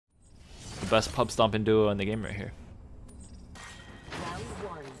best pub stomping duo in the game right here. Round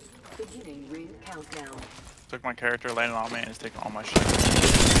 1. Beginning ring countdown. Took my character, landed on me, and he's taking all my shit.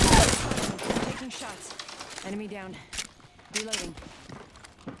 Taking shots. Enemy down. Reloading.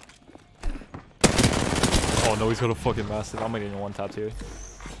 Oh no, he's got a fucking massive. I'm getting one tap here.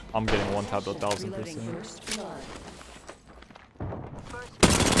 I'm getting one tap 1000%. First blood.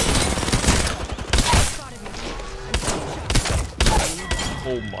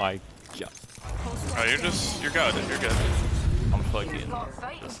 Oh my god. Oh, you're good, you're good. I'm fucking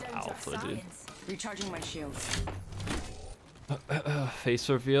just alpha, dude. Recharging my shields. Face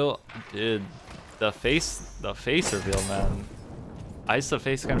reveal, dude. The face reveal, man. I used to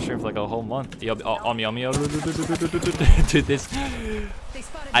face cam stream for like a whole month. Yo, on me. Dude, this.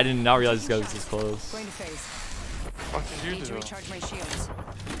 I did not realize this guy was this close. Going to phase. What did you Need to do? recharge my shields.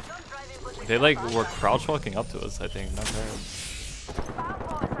 They like were crouch walking up to us, I think. Not bad.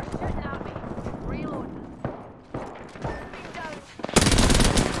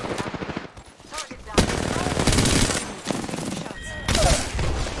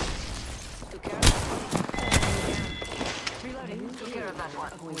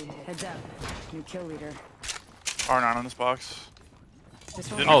 Heads up. New kill leader. R9 on this box. This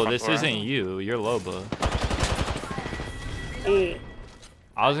Didn't one. Oh, come this for it. isn't you. You're Loba.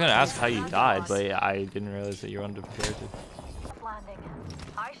 I was gonna ask how you died, but I didn't realize that you were underprepared. Landing.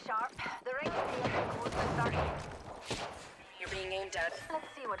 Eye sharp. The ring is here. Close to start. You're being aimed at. Let's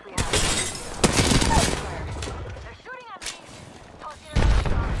see what we have. They're shooting at me. Tossing another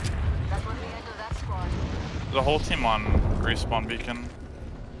star. That was the end of that squad. There's a whole team on respawn beacon.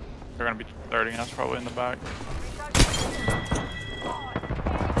 They're gonna be 30 us probably in the back.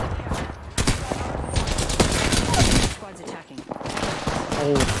 Squad's attacking.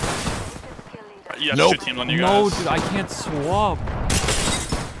 Oh Yeah, nope. 2 teams on you No, guys. dude, I can't swap. Heads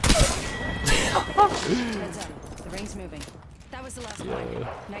up. The ring's moving. That was the last one.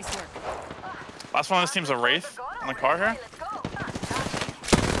 Nice work. Last one of this team's a Wraith on the car here. Let's go.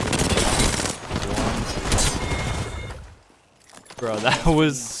 Bro, that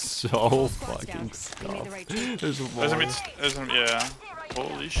was so fucking We stuff. made the right choice. There's a wall. Yeah.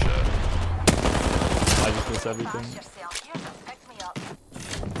 Holy shit. I just missed everything. Bash yourself. Here's a pick me up.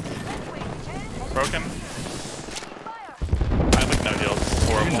 Broken. I have like no heals. It's Did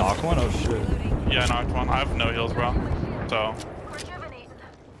you horrible. knock one? Oh shit. Yeah, I knocked one. I have no heals, bro. So, Rejuvenating.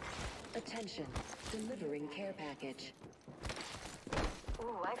 Attention. Delivering care package.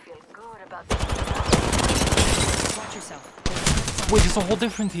 Ooh, I feel good about this. Watch yourself. Wait, it's a whole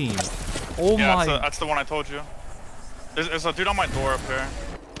different team. Oh yeah, my. that's the one I told you. There's a dude on my door up there.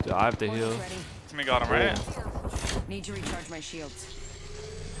 Dude, I have to heal. Almost ready. Timmy got him, right? Need to recharge my shields.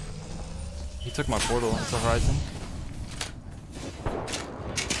 He took my portal. It's a Horizon.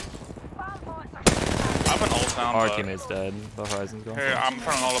 I have an ult down, Our but... teammate's dead. The Horizon's going. Here, I'm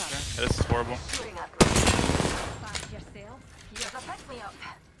trying to ult up here. This is horrible. Shooting at me. Bash yourself. Here's a pick me up.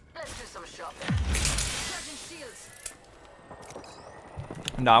 Let's do some shopping. Charging shields.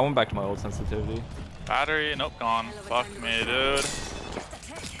 Nah, I went back to my old sensitivity. Battery, nope, gone. Fuck me, dude. Just a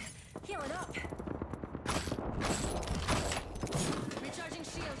tick. Healing up. Recharging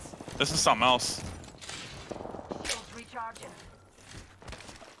shields. This is something else. Shields recharging.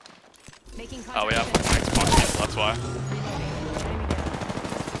 Making Oh, we have contact. Xbox games, that's why.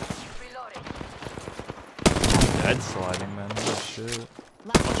 Reloading. Dead sliding, man. Oh shit.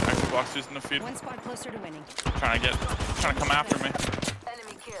 Last Bunch of Xbox using the feed. one squad closer to winning. Trying to come after me.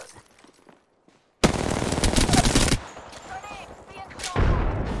 Enemy killed. Grenade being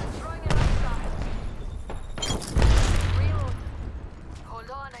thrown. Throwing it outside. Reload. Hold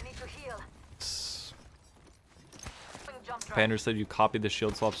on, I need to heal. Jump drive. Pander said you copied the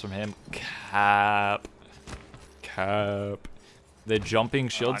shield swaps from him. Cap. The jumping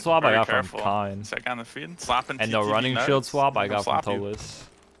shield swap I got from Kine. Second on the feed, slapping And the TTV running nuts. shield swap I He'll got from slap you. Tollis.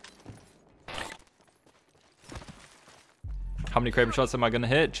 How many Kraber shots am I gonna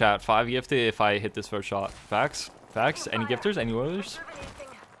hit? Chat, 5 gifted if I hit this first shot. Facts? Facts? Any gifters? Any others?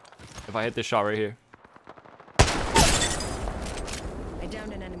 If I hit this shot right here. I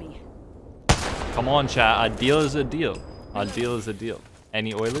downed an enemy. Come on, chat. A deal is a deal. A deal is a deal.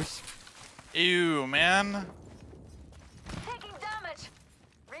 Any Oilers? Ew, man. Taking damage.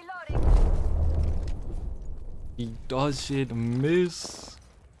 Reloading. He doesn't miss.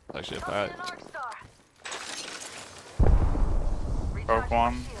 Actually, a fact. Broke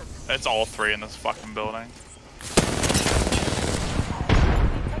one. It's all 3 in this fucking building.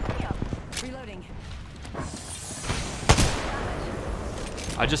 Reloading.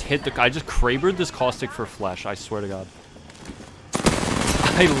 I just Krabered this caustic for flesh. I swear to God.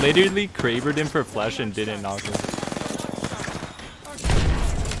 I literally Krabered him for flesh and didn't knock him.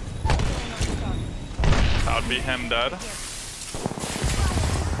 That would be him dead.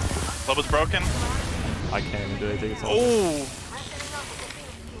 Loba's broken. I can't even do anything. Oh!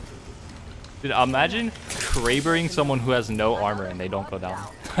 Dude, imagine Krabering someone who has no armor and they don't go down.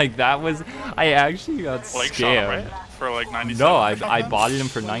 Like that was, I actually got Leg shot scared. him, right? For like 97. No, I bought him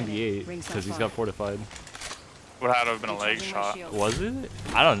for 98 because he's got fortified. Would have to have been a leg shot. Was it?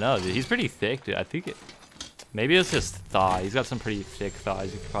 I don't know, dude. He's pretty thick, dude. I think it. Maybe it's just thigh. He's got some pretty thick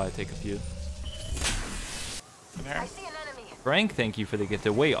thighs. You could probably take a few. Here. Frank, thank you for the gift.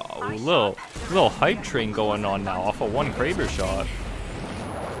 Wait, little hype train going on now off of one Kraber shot.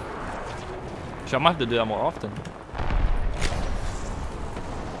 I might have to do that more often.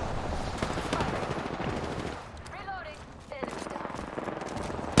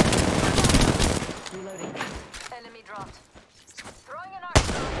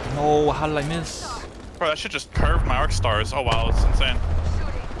 No, how did I miss? Bro, that shit just curved my arc stars. Oh wow, it's insane.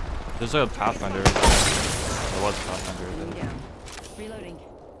 There's a Pathfinder. There was a Pathfinder. Reloading.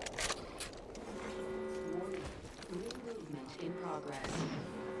 Movement in progress.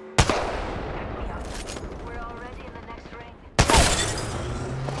 We're already in the next ring.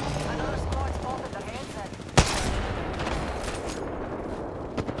 Another squad's bombing the handset.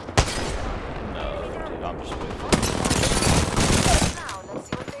 No, dude, I'm just waiting. Now, let's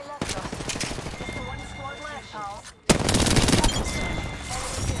see what they left us. Just the one squad left, pal. Enemy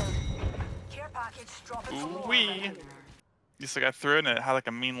killed. Care package dropping from the wall. Wee. Just like I threw it and it had like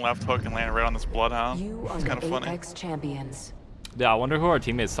a mean left hook and landed right on this bloodhound. You are It's kind the of funny. Apex champions. Yeah, I wonder who our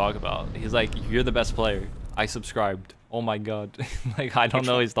teammates talk about. He's like, you're the best player. I subscribed. Oh my god. Like, I don't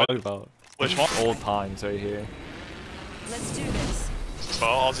know what he's talking about. Which one? Old times right here. Let's do this. Well,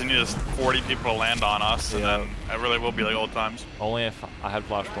 all you need is 40 people to land on us, and Yeah. then it really will be like old times. Only if I had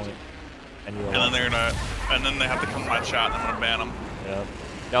flashpoint. And you were And then they have to come to my chat, and I'm gonna ban them. Yeah.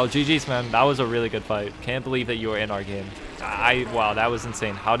 Yo, GG's, man. That was a really good fight. Can't believe that you were in our game. Wow, that was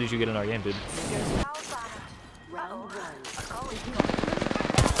insane. How did you get in our game, dude? Round one.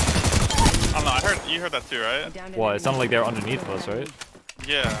 I don't know. You heard that too, right? Down to Well, it enemy. sounded like they were underneath us, right?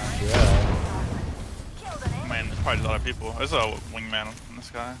 Yeah. Yeah. Man, there's probably a lot of people. There's a wingman in this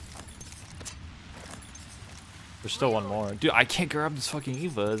guy. There's still one more. Dude, I can't grab this fucking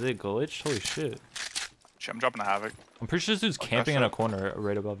Eva. Is it glitched? Holy shit. Shit, I'm dropping a havoc. I'm pretty sure this dude's camping in a corner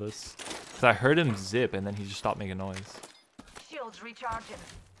right above us. Cause I heard him zip and then he just stopped making noise. Shields recharging.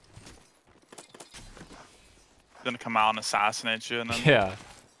 Gonna come out and assassinate you, and then Yeah.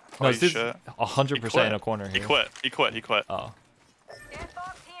 No, Holy this dude's shit. 100% in a corner He here. quit. He quit. Oh. Dead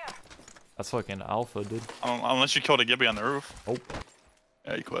box here. That's fucking alpha, dude. Unless you killed a Gibby on the roof. Oh.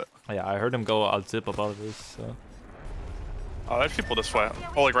 Yeah, he quit. Yeah, I heard him go out zip above us, so. Oh, there's people this way.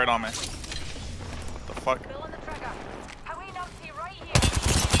 Oh, like right on me. What the fuck? Pulling the trigger. How we not see right here.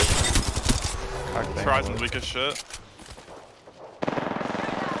 Crack bang. Horizon's weak as shit.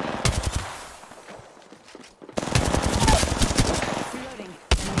 Reloading.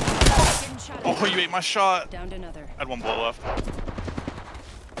 Getting shot at. Oh, you ate my shot. Down to another. I had one bullet left.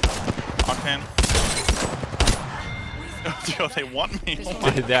 Octane. Yo, they want me. Oh my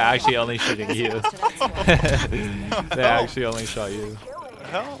They're actually only shooting you. They actually only shot you.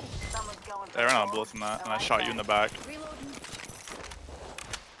 hell? Someone's going I ran out of bullets in that, and I shot you in the back. Reloading.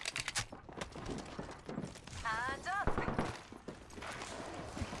 and up.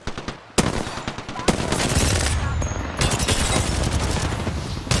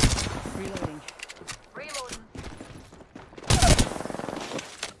 Reloading. Reloading.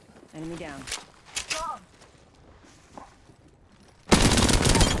 Enemy down. Got 'em.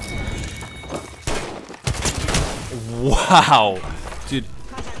 Wow. Dude,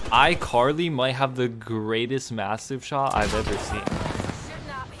 iCarly might have the greatest massive shot I've ever seen. Shooting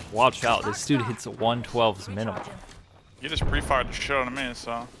at me. Watch out, this dude hits 112's minimum. Recharging. You just pre-fired the shit out of me,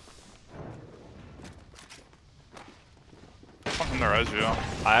 so. Fucking there as you.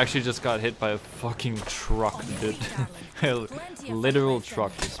 I actually just got hit by a fucking truck, dude. A literal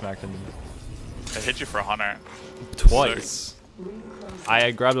truck just smacked into me. I hit you for 100. Twice. I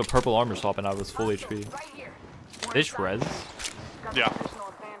grabbed a purple armor swap and I was full HP. Right here. This res? Yeah. Positional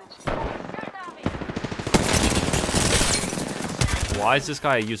advantage. Shooting at me. Why is this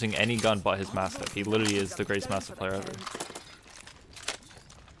guy using any gun but his mastiff? He literally is the greatest mastiff player ever.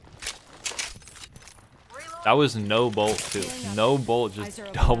 That was no bolt too. No bolt, just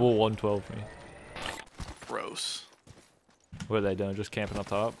double 112 me. Gross. What are they doing? Just camping up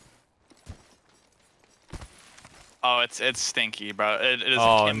top? Oh, it's stinky, bro. It is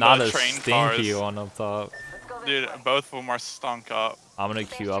Oh, akimbo not a train stinky cars. one up top. Dude, both of them are stunk up. I'm gonna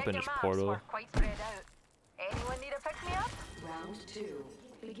queue up and just portal. We're quite spread out. Anyone need a pick me up? Round 2.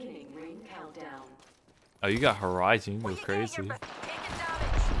 Beginning ring countdown. Oh, you got Horizon. You go crazy. Taking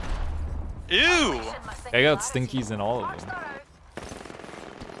damage. Ew! I got stinkies in all of them.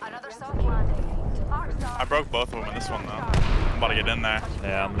 Another soft landing. I broke both of them in this one though. I'm about to get in there.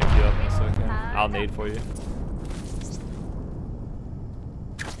 Yeah, I'm gonna queue up in a second. I'll nade for you.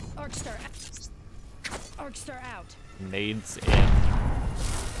 Arcstar out. Nades in.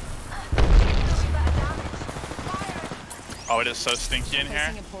 Oh, it is so stinky in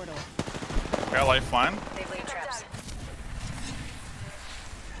here. Placing a portal. Got a lifeline. They've laid traps.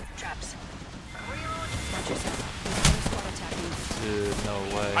 Traps. Watch yourself. There's another squad attacking. Dude, no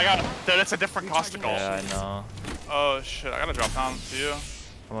way. I got it. Dude, it's a different costicle. Yeah, I know. Oh shit, I gotta drop down to you.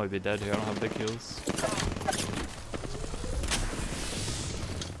 I might be dead here. I don't have big heals.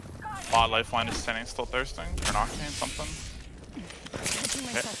 Bot lifeline is standing still thirsting. Or Knoqd something. Catching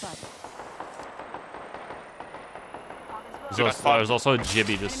myself up. There's also a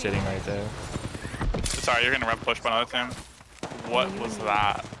Jibby just sitting right there. Sorry, you're getting red pushed by another team. What was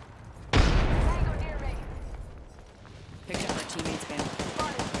that? Picked up our teammates' band.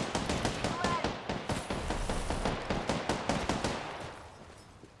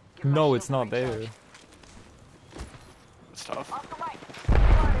 No, it's not there. It's tough.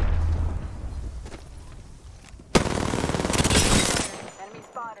 Enemy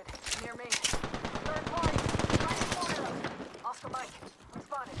spotted. Near me. Third point. Right corner. Oscar Mike. I'm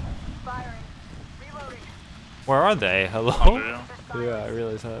spotted. Firing. Reloading. Where are they? Hello? Under you. Yeah, I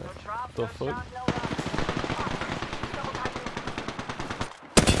realized that. No drop, The no fuck? shot, no run. Double timing.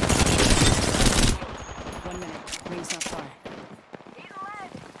 1 minute. Ring's not far. He's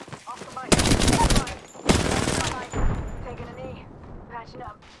lead. Oscar Mike. Oscar Mike. Taking a knee. Patching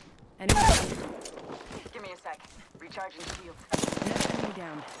up. Enemy down. Give me a sec. Recharging shield. Another enemy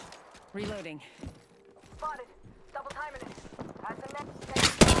down. Reloading. Spotted. Double timing it. That's the next.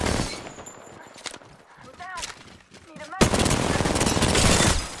 I'm down. Need a medic.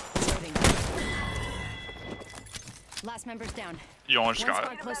 Reloading. Last member's down. You almost One got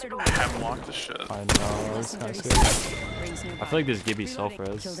squad closer to hemlocked to shit. I know, Less this than guy's 30 good. seconds. Rings nearby. I feel like this Gibby Reloading.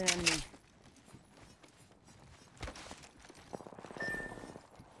 self-res. Killed an enemy.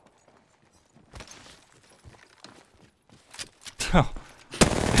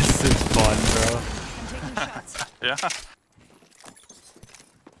 This is fun, bro. I'm taking shots. Yeah.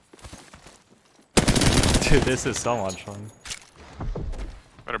 Dude, this is so much fun.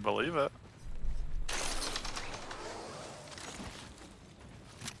 Better believe it.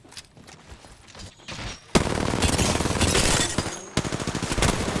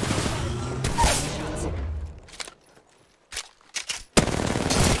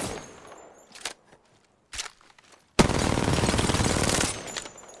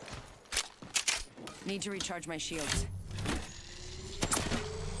 Need to recharge my shields.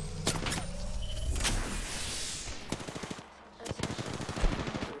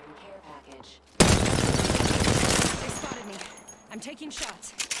 Care package. They spotted me. I'm taking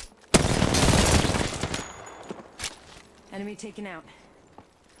shots. Enemy taken out.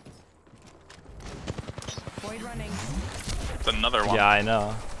 Void running. It's another one. Yeah, I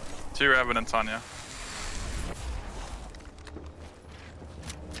know. 2 evidence on you.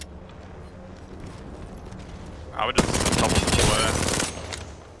 I would just double away.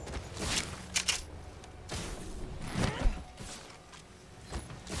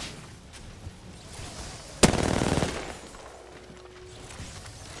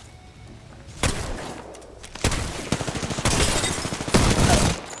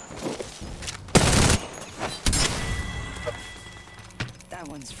 That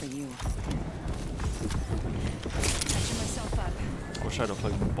one's for you. Catching myself up. I wish I had a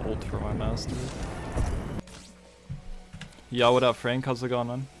fucking bolt for my mouse, dude. Yo, what up, Frank? How's it going,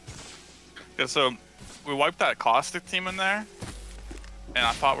 man? Yeah, so we wiped that caustic team in there, and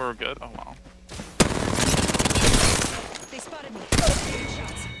I thought we were good. Oh wow. They spotted me. Taking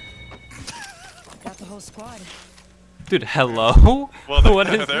shots. Got the whole squad. Dude, hello? Well, what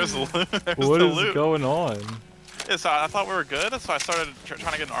is, there's loot. There's what the is loot. going on? Yeah, so I thought we were good, so I started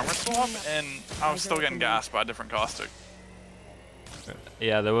trying to get an armor swap, and I was still getting gassed by a different caustic.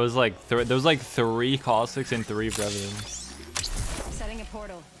 Yeah, there was like 3 caustics and 3 revenants. Setting a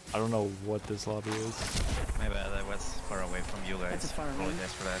portal. I don't know what this lobby is. Maybe that was far away from you guys. That's a far one.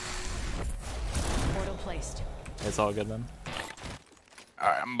 Apologize for that. Portal placed. It's all good, man.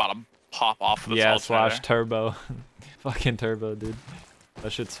 Alright, I'm about to pop off of this Yeah, alternator. / turbo. Fucking turbo, dude.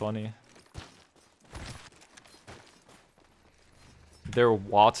 That shit's funny. They're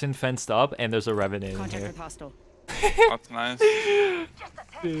Watson fenced up, and there's a revenant in Contact here. with hostile. That's nice.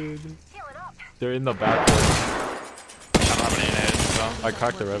 Dude. Healing up. They're in the back. I don't have any nades, so. I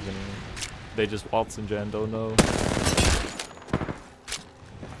cracked the revenue. They just waltz and Jan don't know.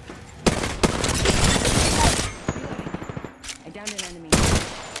 I downed an enemy.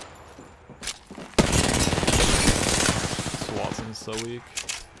 This Watson's so weak.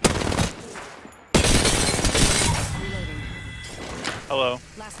 Reloading. Hello.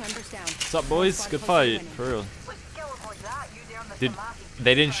 Last member's down. What's up, boys? Good fight, for real. With skills like that, you down the Dude, Samaki.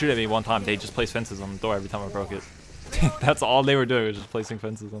 they didn't shoot at me one time. They just placed fences on the door every time I broke it. That's all they were doing, was just placing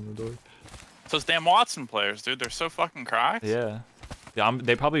fences on the door. Those damn Watson players, dude. They're so fucking cracked. Yeah. Yeah,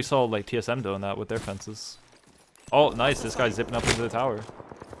 they probably saw like TSM doing that with their fences. Oh, nice. This guy's zipping up into the tower.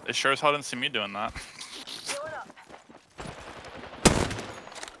 They sure as hell didn't see me doing that. Healing up.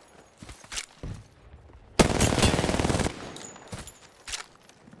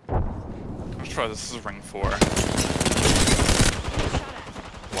 I'm sure this is ring 4.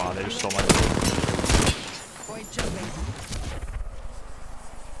 Wow, they just stole my. Void jumping.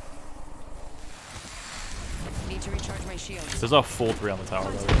 Need to recharge my shields. There's a full 3 on the tower,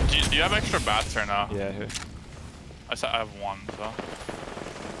 by the way. Do you have extra bats or no? Yeah, here. I have 1, so.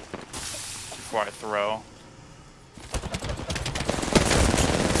 Before I throw.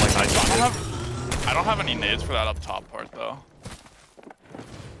 Like, I don't have any nades for that up top part though.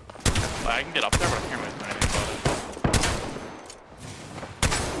 Like, I can get up there, but I can't really do anything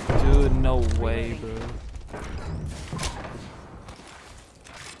about it. Dude, no way, bro.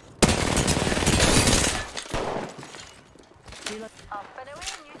 Up and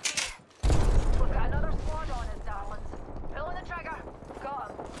away, you see. We've got another squad on us, darlings. Pulling the trigger. Got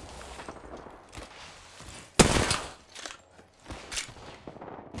him.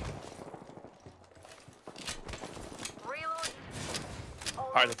 Reload.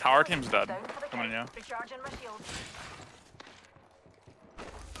 Alright, the tower team's dead. Down for the Coming in, yeah. count. Recharging my shields.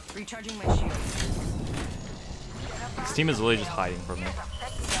 Recharging my shields. This team is literally just hiding from me.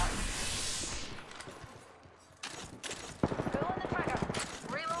 Pulling the trigger.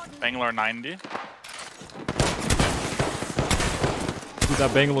 Reloading. Bangalore 90. Dude,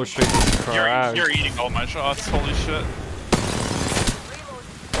 that Bangalore streak is cracked. You're eating all my shots. Holy shit. Reload.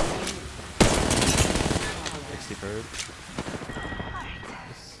 60 bird.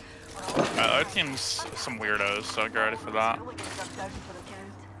 Our team's some weirdos, so get ready for that.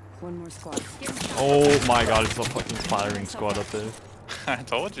 One more squad. Oh my god, it's a fucking firing squad up there. I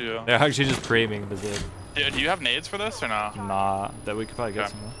told you. They're actually just framing the zip. Do you have nades for this or no? Nah, that we could probably get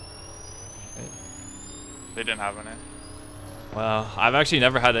Okay. some. They didn't have any. Well, I've actually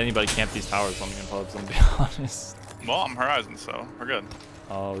never had anybody camp these towers on me in pubs, I'm be honest. Well, I'm Horizon, so we're good.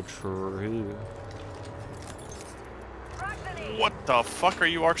 Oh, true. What the fuck are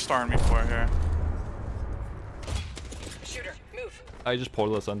you arc starring me for here? Shooter, move. I just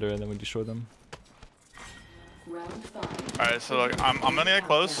portal us under and then we destroy them. Round 5. Alright, so like, I'm gonna get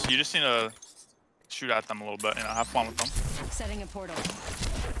close. You just need to shoot at them a little bit, you know, have fun with them. Setting a portal.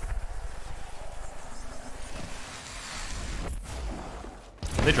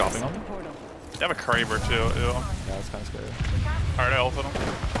 Are they dropping on Setting me? a portal. They have a Kraber too. Ew. Yeah, that's kind of scary. Alright, I ulted them.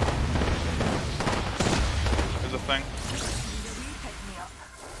 There's a thing.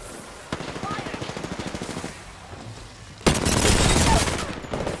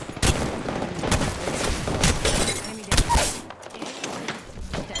 Enemy down.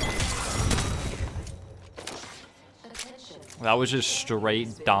 Attention. That was just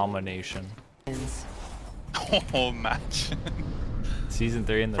straight domination. Oh, match. Season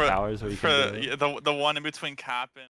 3 in the towers where you can do it. The one in between Cap and